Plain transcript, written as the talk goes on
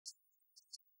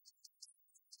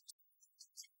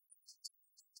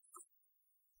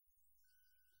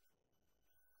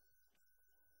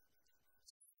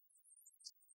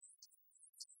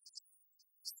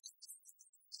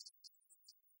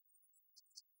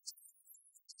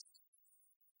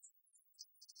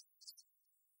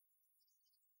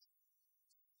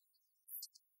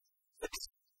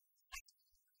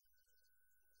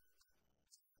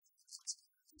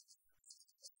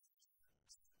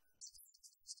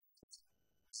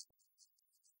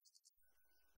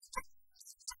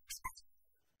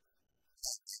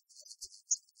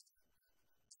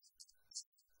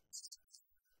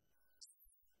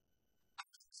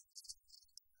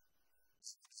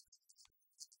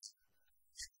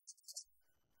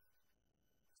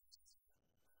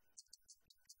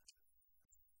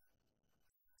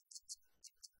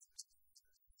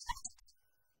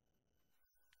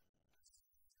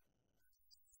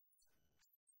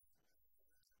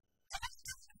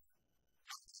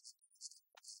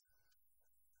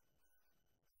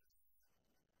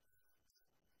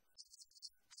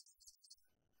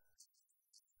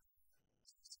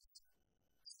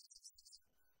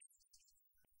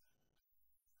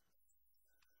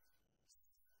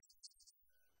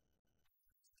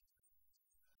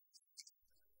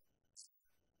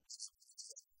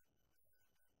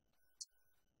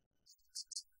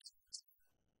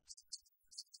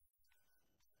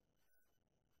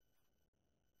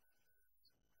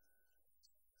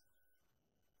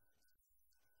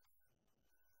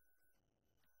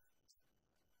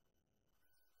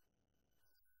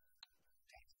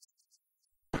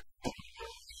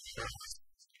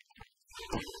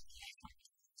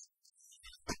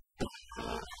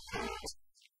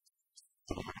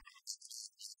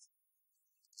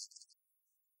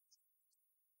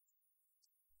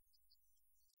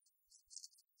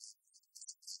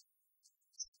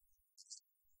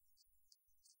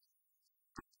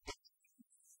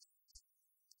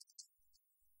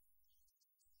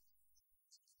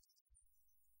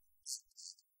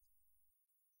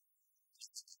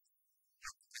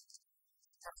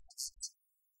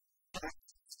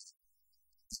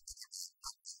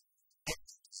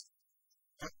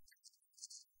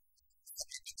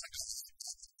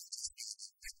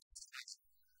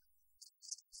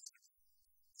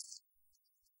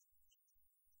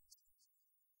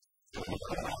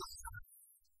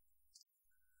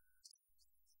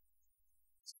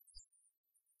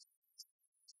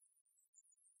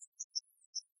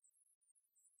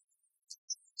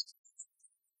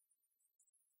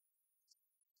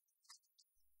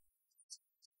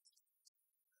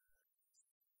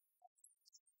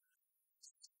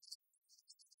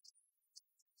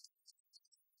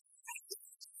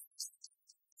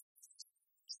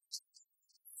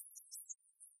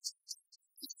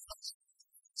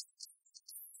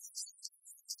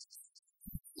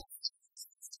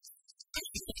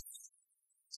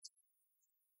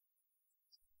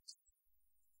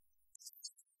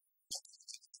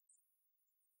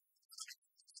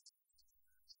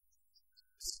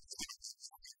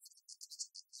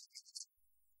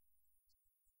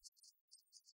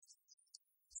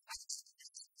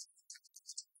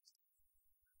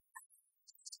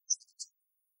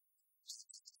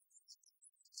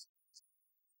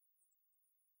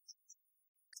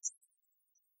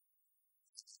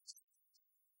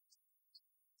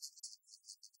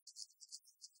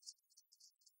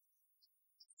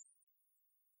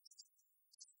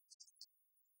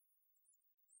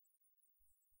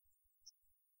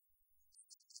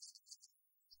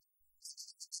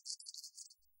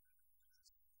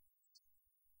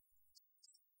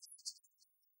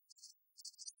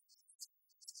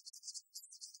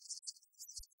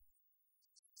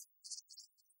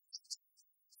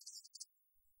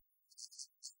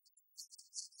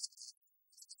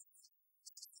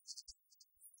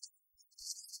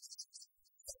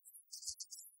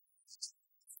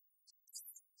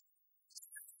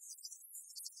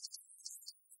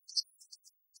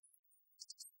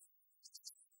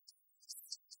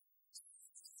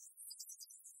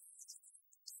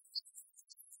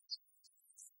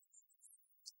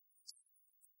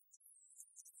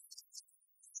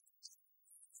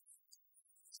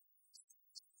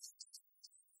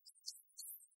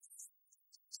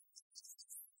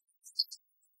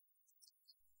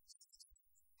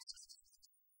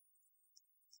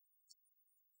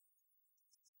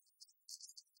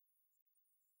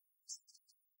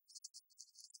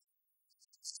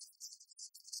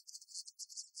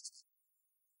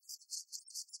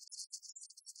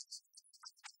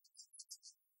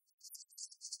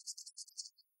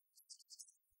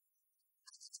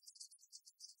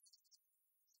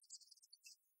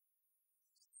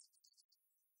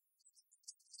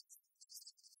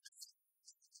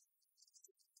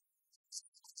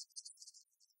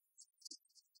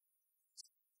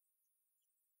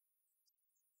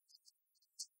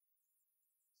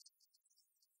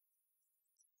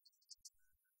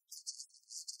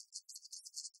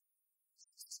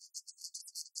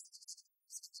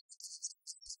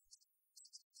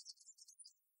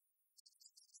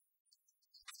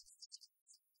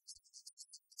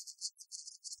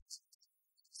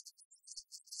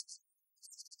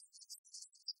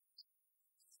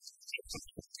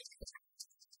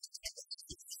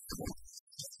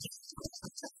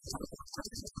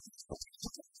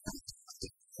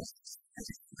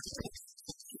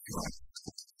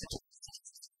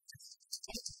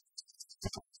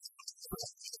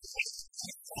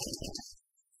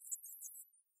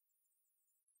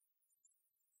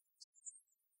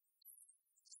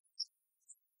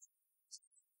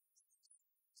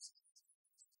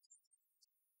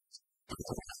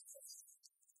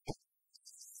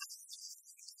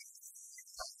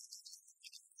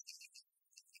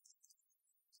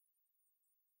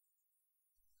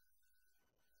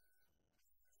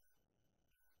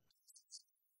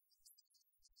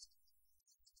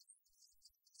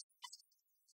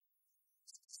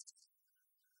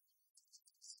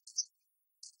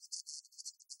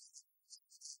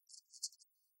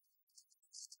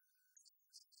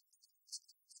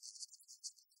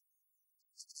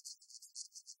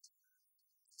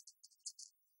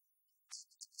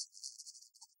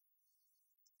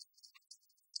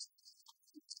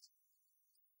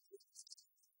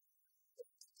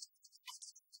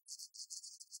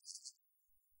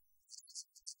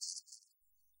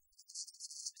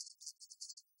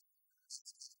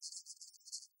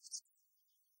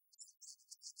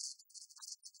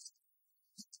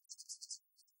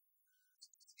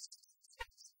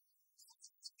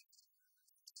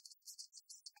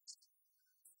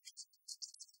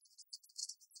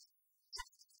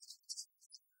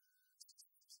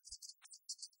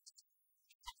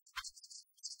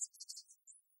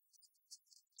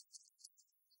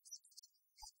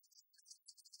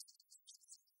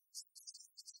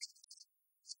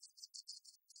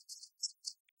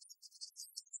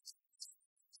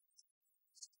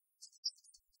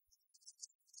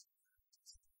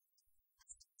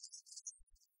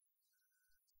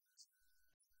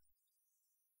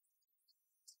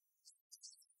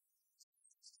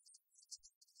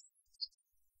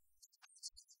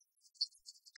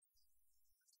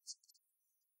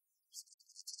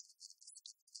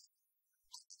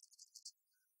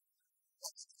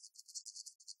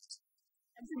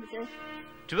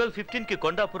12:15 కి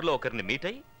కొండాపూర్లో ఒకరిని మీట్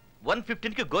అయ్యి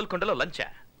 1:15 కి గోల్కొండలో లంచా.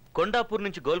 కొండాపూర్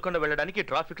నుంచి గోల్కొండ వెళ్ళడానికి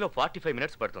ట్రాఫిక్ లో 45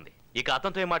 మినిట్స్ పడుతుంది. ఇక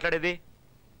అతనితో ఏం మాట్లాడేది?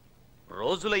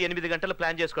 రోజులో 8 గంటలు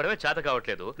ప్లాన్ చేసుకోవడమే చేత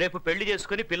కావట్లేదు. రేపు పెళ్లి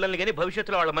చేసుకుని పిల్లల్ని గాని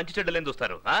భవిష్యత్తులో వాళ్ళ మంచి చెడ్డలేని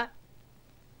చూస్తారు.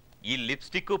 ఈ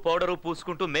లిప్స్టిక్ పౌడరు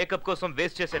పూసుకుంటూ మేకప్ కోసం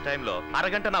వేస్ట్ చేసే టైంలో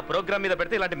అరగంట నా ప్రోగ్రామ్ మీద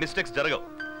పెడితే ఇలాంటి మిస్టేక్స్ జరగవు.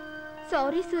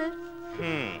 Sorry sir.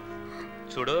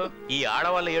 చూడు, ఈ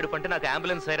ఆడవాళ్ళ ఏడుపు అంటే నాకు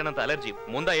అంబులెన్స్ సైరన్ అంత అలర్జీ.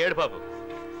 ముందా ఏడు బాబు.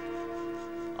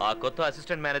 ఆ కొత్త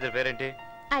అసిస్టెంట్ మేనేజర్ పేరేంటి?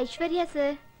 ఐశ్వర్య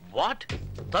సార్. వాట్?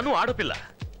 తను ఆడపిల్ల?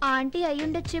 Aunty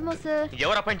అయ్యుండొచ్చేమో sir.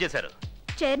 ఎవరు అపాయింట్ చేశారు?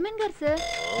 చైర్మన్ గారు సార్.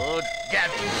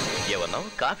 ఏమన్నావు?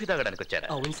 కాఫీ తాగడానికి వచ్చారా?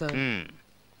 అవును సార్.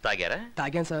 తాగారా?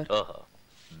 తాగాను సార్. ఓహో,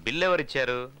 బిల్ ఎవరు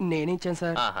ఇచ్చారు? నేనే ఇచ్చాను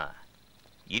సార్. ఆహా,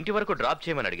 ఇంటి వరకు డ్రాప్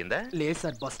చేయమని అడిగిందా? లేదు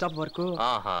సార్, బస్ స్టాప్ వరకు.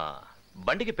 ఆహా,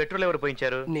 బండికి పెట్రోల్ ఎవరు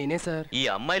పోయించారు? నేనే సార్. ఈ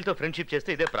అమ్మాయిలతో ఫ్రెండ్షిప్ చేస్తే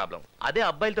ఇదే ప్రాబ్లం. అదే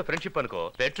అబ్బాయిలతో ఫ్రెండ్షిప్ అనుకో,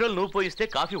 పెట్రోల్ నువ్వు పోయిస్తే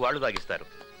కాఫీ వాళ్ళు తాగిస్తారు,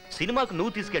 సినిమాకు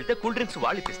నువ్వు తీసుకెళ్తే కూల్ డ్రింక్స్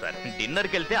వాళ్ళు ఇప్పిస్తారు,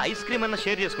 డిన్నర్కి వెళ్తే ఐస్ క్రీమ్ అన్న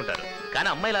షేర్ చేసుకుంటారు. కానీ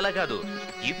అమ్మాయిలు అలా కాదు,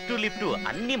 గిఫ్ట్ లిఫ్ట్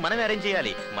అన్ని మనమే అరేంజ్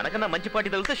చేయాలి. మనకన్నా మంచి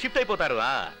పార్టీ తగిలితే షిఫ్ట్ అయిపోతారు.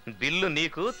 బిల్లు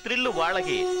నీకు, థ్రిల్లు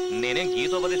వాళ్ళకి. నేనేం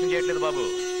గీతోపదేశం చేయట్లేదు బాబు.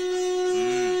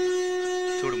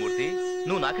 చూడు మూర్తి,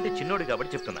 నువ్వు నాకంటే చిన్నోడు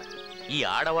కాబట్టి చెప్తున్నా, ఈ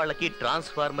ఆడవాళ్ళకి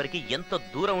ట్రాన్స్ఫార్మర్ కి ఎంత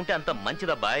దూరం ఉంటే అంత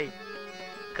మంచిదబ్బాయ్.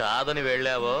 కాదని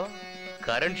వెళ్ళావో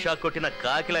కరెంట్ షాక్ కొట్టిన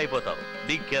కాకిలా అయిపోతావు.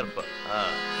 Be careful.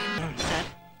 Sir,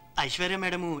 Aishwarya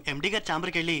madam ఎండి గారి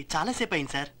ఛాంబర్కి వెళ్ళి చాలాసేపు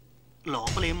అయింది సార్.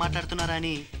 లోపల ఏం మాట్లాడుతున్నారా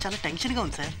అని చాలా టెన్షన్ గా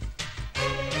ఉంది సార్.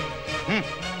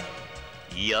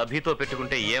 ఈ అభితో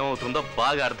పెట్టుకుంటే ఏమవుతుందో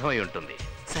బాగా అర్థమై ఉంటుంది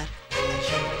సార్.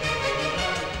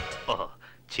 ఓహో,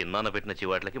 చిన్నాన్న పెట్టిన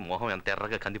చివాట్లకి మొహం ఎంత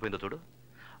ఎర్రగా కందిపోయిందో చూడు.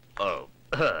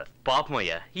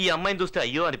 పాపమయ్యా, ఈ అమ్మాయిని చూస్తే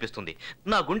అయ్యో అనిపిస్తుంది.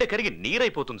 నా గుండె కరిగి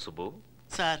నీరైపోతుంది సుబ్బు.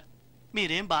 సార్,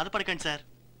 మీరేం బాధపడకండి సార్.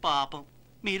 పాపం,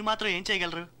 మీరు మాత్రం ఏం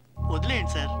చేయగలరు?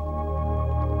 వదిలేయండి సార్.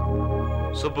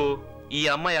 సుబ్బు, ఈ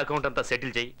అమ్మాయి అకౌంట్ అంతా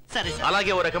సెటిల్ చేయి. సరే సార్.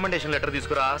 అలాగే ఓ రికమెండేషన్ లెటర్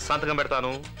తీసుకురా, సంతకం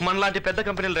పెడతాను. మనలాంటి పెద్ద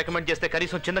కంపెనీలు రికమెండ్ చేస్తే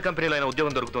కనీసం చిన్న కంపెనీలో అయినా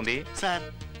ఉద్యోగం దొరుకుతుంది. సార్,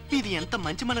 ఇది ఎంత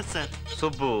మంచి మనసు సార్.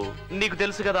 సుబ్బు, నీకు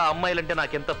తెలుసు కదా అమ్మాయిలంటే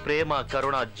నాకెంత ప్రేమ,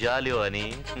 కరుణ, జాలియో అని.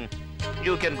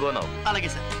 You can go now.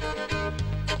 అలాగే సార్.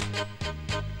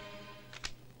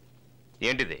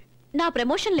 ఏంటిది? నా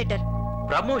ప్రమోషన్ లెటర్.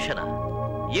 ప్రమోషనా?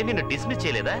 ఏ, నిన్ను డిస్మిస్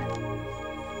చేయలేదా?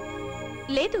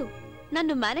 లేదు,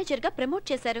 నన్ను మేనేజర్ గా ప్రమోట్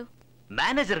చేశారు.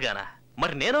 మేనేజర్ గానా?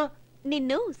 మరి నేను?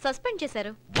 నిన్ను సస్పెండ్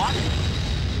చేశారు.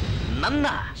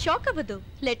 నన్నా? షాక్ అవ్వద్దు,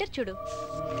 లెటర్ చూడు.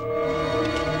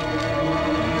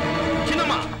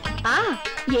 చిన్నమ్మా,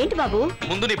 ఏంటి బాబు?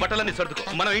 ముందు నీ బట్టలన్నీ సర్దుకో,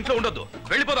 మనం ఇంట్లో ఉండొద్దు,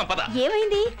 వెళ్ళిపోదాం పద.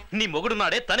 ఏమైంది? నీ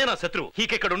మొగుడున్నాడే, తనే నా శత్రువు.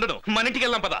 ఇక్కడ ఉండను, మన ఇంటికి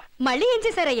వెళ్దాం పద. మళ్ళీ ఏం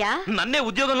చేశారయ్యా? నన్నే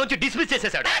ఉద్యోగంలోంచి డిస్మిస్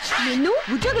చేసేశాడు. నిన్ను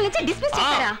ఉద్యోగం నుంచి డిస్మిస్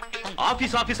చేశారా?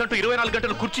 ఆఫీస్ అంటూ 24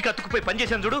 గంటలు కుర్చీకి అతుక్కుపోయి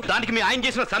పనిచేసాను చూడు, దానికి మీ ఆయన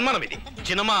చేసిన సన్మానం ఇది.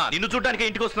 చిన్నమ్మా, నిన్ను చూడ్డానికి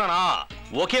ఇంటికి వస్తున్నానా?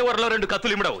 ఒకే వరలో 2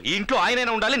 కత్తులు ఇమ్మడవు. ఈ ఇంట్లో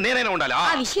ఆయనైనా ఉండాలి, నేనైనా ఉండాలి.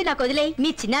 ఆ విషయం నాకు వదిలే.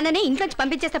 మీ చిన్నాన్ననే ఇంట్లోంచి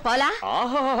పంపించేస్తే పోలా?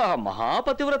 ఆహా,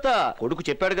 మహాపతివ్రత. కొడుకు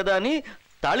చెప్పాడు కదా అని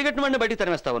తాళిగట్టిన వాడిని బయటికి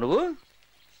తరిమేస్తావు నువ్వు?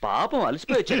 పాపం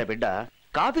అలసిపోయి వచ్చాడా బిడ్డ?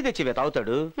 కాఫీ తెచ్చివే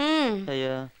తాగుతాడు.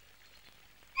 అయ్యా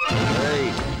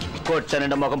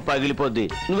కొట్టానంటే ముఖం పగిలిపోద్ది.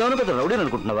 నువ్వేమన్నా పెద్ద రౌడీని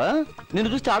అనుకుంటున్నావా? నిన్ను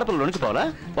చూస్తే ఆడపిల్ల వణికిపోవాలా?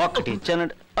 ఒక్కటి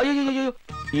ఇచ్చానంటే అయ్యో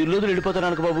ఈ రోజులు వెళ్ళిపోతాను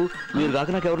అనుకో బాబు. మీరు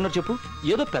కాక నాకు ఎవరున్నారు చెప్పు?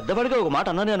 ఏదో పెద్దవాడిగా ఒక మాట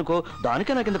అన్నానే అనుకో,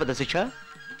 దానికే నాకింత పెద్ద శిక్ష.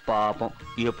 పాపం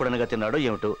ఎప్పుడనగా తిన్నాడో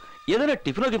ఏమిటో. ఏదైనా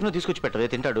టిఫిన్ తీసుకొచ్చి పెట్టవే,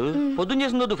 తింటాడు. పొద్దున్న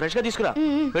చేసిందొద్దు, ఫ్రెష్ గా తీసుకురా.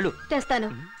 వెళ్ళు. తెస్తాను.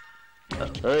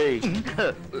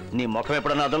 నీ ముఖం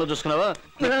ఎప్పుడన్నా అర్థంలో చూసుకున్నావా?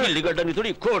 ఇల్లిగడ్డ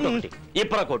నీతుడు కోటు ఒకటి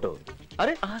ఇప్పరా కోటు.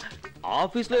 అరే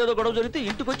ఆఫీస్ లో ఏదో గొడవ జరిగితే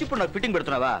ఇంటికి వచ్చి ఇప్పుడు నాకు ఫిట్టింగ్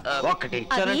పెడుతున్నావా? ఒక్కటి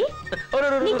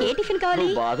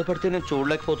బాధపడితే నేను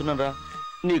చూడలేకపోతున్నాను రా.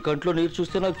 నీ కంట్లో నీరు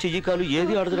చూస్తే నాకు చెయ్యి కాలు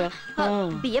ఏది ఆడదురా.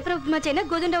 బియ్యపు ఉప్మా చైనా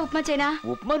గోధుమ ఉప్మా చైనా?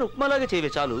 ఉప్మాలాగా చేయవే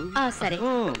చాలు. సరే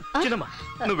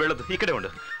నువ్వు వెళ్ళదు, ఇక్కడే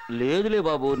ఉండు. లేదులే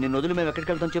బాబు, నిన్ను వదిలి మేము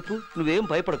ఎక్కడికి వెళ్తాం చెప్పు? నువ్వేం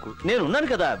భయపడకు, నేను ఉన్నాను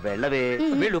కదా. వెళ్ళవే,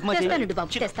 వెళ్ళు. ఉప్మా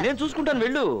నేను చూసుకుంటాను,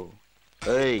 వెళ్ళు.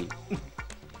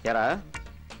 ఎరా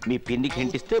మీ పిన్నికి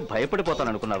హింటిస్తే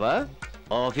భయపడిపోతాను అనుకున్నావా?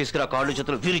 ఆఫీస్కి రా, కాళ్ళు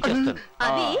చేతులు విరిచేస్తాను.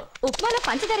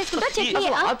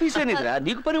 ఆఫీస్ అనేదిరా,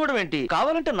 నీకు పని ఇవ్వడం ఏంటి?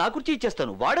 కావాలంటే నా కుర్చీ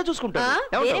ఇచ్చేస్తాను, వాడే చూసుకుంటాను.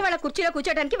 వేరే వాళ్ళ కుర్చీలో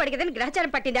కూర్చోడానికి వాడికి ఏదైనా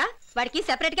గ్రహచారం పట్టిందా? వాడికి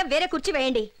సెపరేట్ గా వేరే కుర్చీ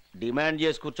వేయండి. డిమాండ్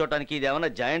చేసి కూర్చోటానికి ఇది ఏమన్నా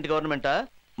జాయింట్ గవర్నమెంటా?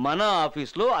 మన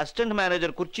ఆఫీస్ లో అసిస్టెంట్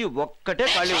మేనేజర్ కుర్చీ ఒక్కటే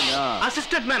ఖాళీ ఉందా?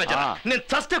 అసిస్టెంట్ మేనేజర్ నేను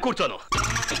చస్తే కూర్చోను.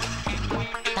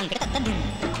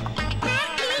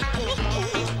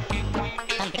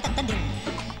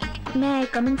 May I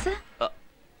come in sir?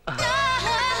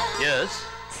 yes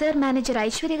sir, manager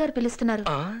Aishwarya గారు పిలుస్తున్నారు.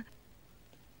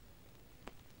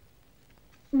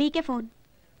 మీకే ఫోన్.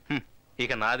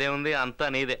 ఇక నాదేముంది, అంతా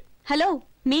నీదే. హలో,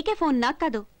 మీకే ఫోన్, నాకు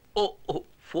కాదు. ఓ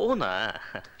ఫోనా?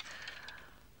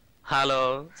 హలో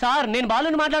సార్, నేను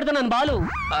బాలుని మాట్లాడుతున్నాను. బాలు.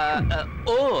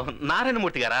 ఓ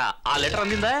నారాయణమూర్తి గారా? ఆ లెటర్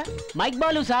అందిందా? Mic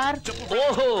Balu sir.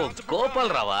 ఓహో గోపాల్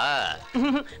రావా?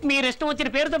 మీరు ఇష్టం వచ్చిన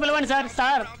పేరుతో పిలవండి సార్.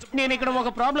 సార్, నేను ఇక్కడ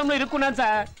ఒక ప్రాబ్లం లో ఇరుక్కున్నాను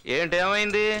సార్. ఏంటి,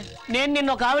 ఏమైంది? నేను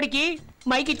నిన్న ఒక ఆవిడికి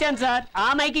మైక్ ఇచ్చాను సార్. ఆ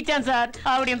మైక్ ఇచ్చాను సార్.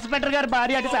 ఆవిడ ఇన్స్పెక్టర్ గారు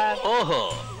భార్య అట సార్. ఓహో,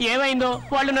 ఏమైందో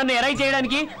వాళ్ళు నన్ను ఎరై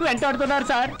చేయడానికి వెంటాడుతున్నారు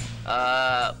సార్.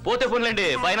 పోతే పోన్లేండి,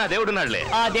 పైన దేవుడున్నాడులే.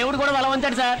 ఆ దేవుడు కూడా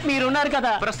బలవంతాడు సార్. మీరున్నారు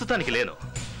కదా. ప్రస్తుతానికి లేను.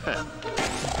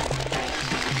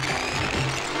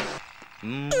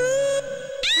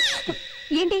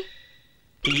 ఏంటి?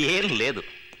 ఏం లేదు.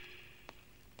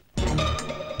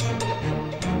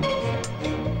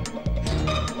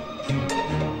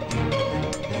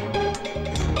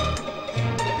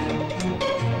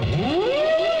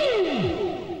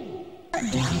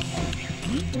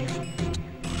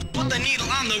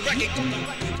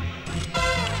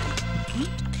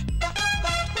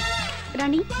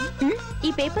 రాణి, ఈ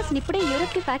పేపర్స్ ఇప్పుడే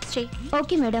యూరోప్ కి ఫ్యాక్స్ చేయి.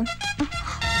 Okay madam.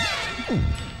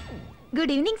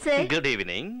 Good evening sir. Good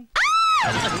evening.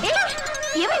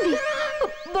 ఏమైంది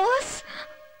బాస్?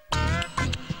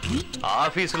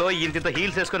 ఆఫీస్ లో ఇంత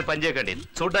హీల్స్ వేసుకొని పనిచేయకండి,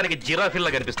 చూడడానికి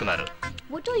జిరాఫిల్లా కనిపిస్తున్నారు.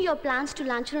 What are your plans to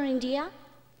launch on India?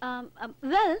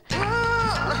 Well,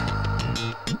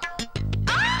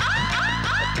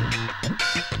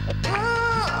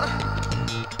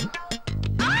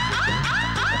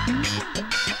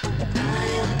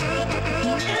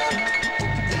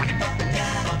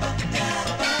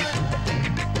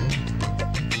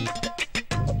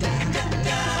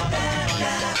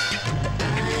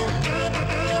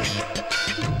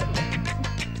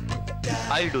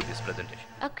 I'll do this presentation.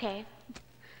 okay.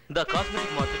 The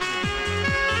cosmetic market.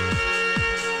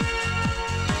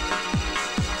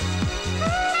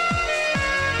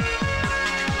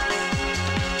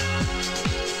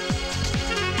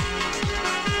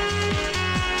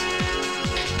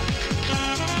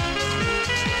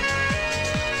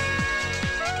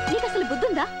 నీకు అసలు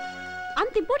బుద్ధుందా?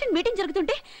 అంత ఇంపార్టెంట్ మీటింగ్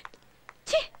జరుగుతుంటే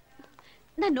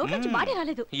నా నోట్ నుంచి మాడే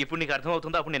రాలేదు. ఇప్పుడు నీకు అర్థం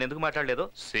అవుతుందా అప్పుడు నేను ఎందుకు మాట్లాడలేదు?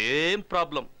 Same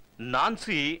problem.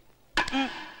 నాన్సీ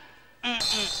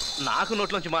నాకు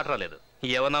నోట్లోంచి మాట రాలేదు.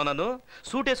 ఏమన్నావు నన్ను?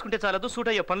 సూట్ వేసుకుంటే చాలదు, సూట్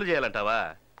అయ్యే పనులు చేయాలంటావా?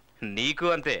 నీకు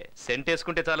అంతే, సెంట్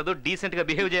వేసుకుంటే చాలదు, డీసెంట్ గా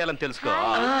బిహేవ్ చేయాలని తెలుసుకో.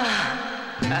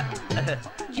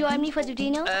 Join me for the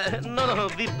dinner? No,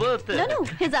 we both. No,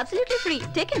 he's absolutely free.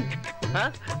 Take him.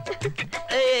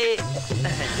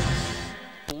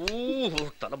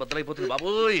 తల బద్దలైపోతుంది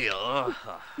బాబోయ్.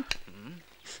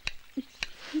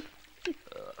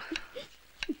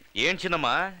 ఏం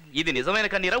చిన్నమ్మా, ఇది నిజమైన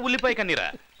కన్నీరా, ఉల్లిపాయ కన్నీరా?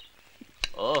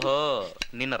 ఓహో,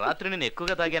 నిన్న రాత్రి నేను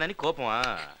ఎక్కువగా తాగానని కోపమా?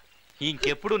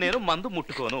 ఇంకెప్పుడు నేను మందు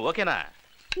ముట్టుకోను, ఓకేనా?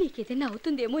 నీకేదైనా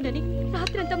అవుతుందేమోనని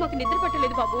రాత్రంతా మాకు నిద్ర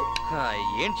పట్టలేదు బాబు.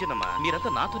 ఏం చిన్నమ్మా,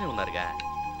 మీరంతా నాతోనే ఉన్నారుగా.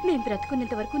 మేము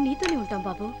బ్రతుకున్నంత వరకు నీతోనే ఉంటాం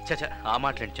బాబు. చచ్చా, ఆ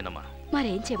మాట్లాడి చిన్నమ్మా.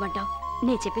 మరేం చేయమంటావు?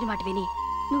 నేను చెప్పిన మాట విని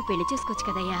నువ్వు పెళ్లి చేసుకోవచ్చు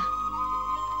కదయ్యా.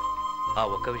 ఆ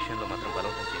ఒక్క విషయంలో మాత్రం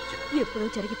బలవంతం చేయొచ్చు. ఎప్పుడో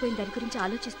జరిగిపోయిన దాని గురించి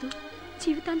ఆలోచిస్తూ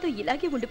జీవితాంతో ఇలాగే ఉండి